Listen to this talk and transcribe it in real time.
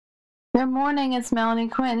Good morning, it's Melanie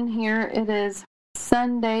Quinton here. It is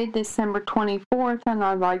Sunday, December 24th, and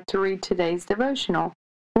I'd like to read today's devotional.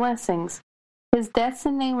 Blessings. His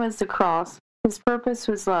destiny was the cross. His purpose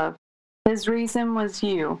was love. His reason was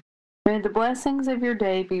you. May the blessings of your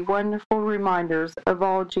day be wonderful reminders of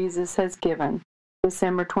all Jesus has given.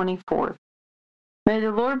 December 24th. May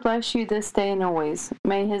the Lord bless you this day and always.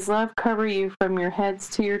 May His love cover you from your heads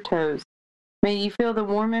to your toes. May you feel the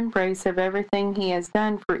warm embrace of everything He has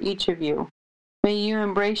done for each of you. May you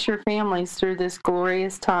embrace your families through this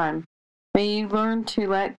glorious time. May you learn to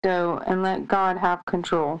let go and let God have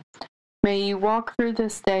control. May you walk through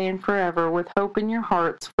this day and forever with hope in your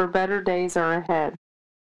hearts, for better days are ahead.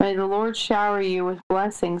 May the Lord shower you with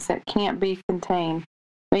blessings that can't be contained.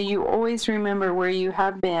 May you always remember where you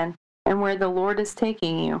have been and where the Lord is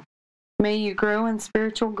taking you. May you grow in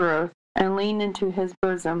spiritual growth and lean into His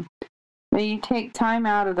bosom. May you take time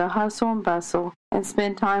out of the hustle and bustle and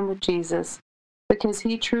spend time with Jesus, because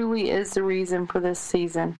He truly is the reason for this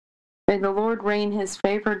season. May the Lord rain His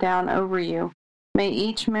favor down over you. May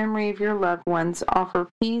each memory of your loved ones offer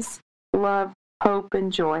peace, love, hope,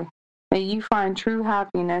 and joy. May you find true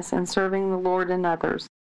happiness in serving the Lord and others.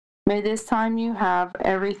 May this time you have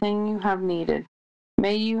everything you have needed.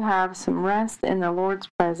 May you have some rest in the Lord's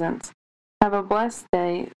presence. Have a blessed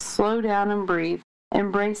day. Slow down and breathe.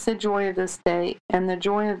 Embrace the joy of this day and the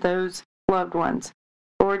joy of those loved ones.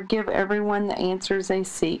 Lord, give everyone the answers they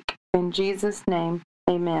seek. In Jesus' name,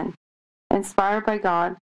 amen. Inspired by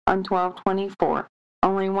God on 12/24.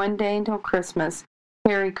 Only one day until Christmas.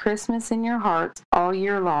 Carry Christmas in your hearts all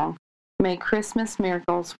year long. May Christmas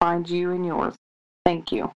miracles find you and yours.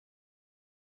 Thank you.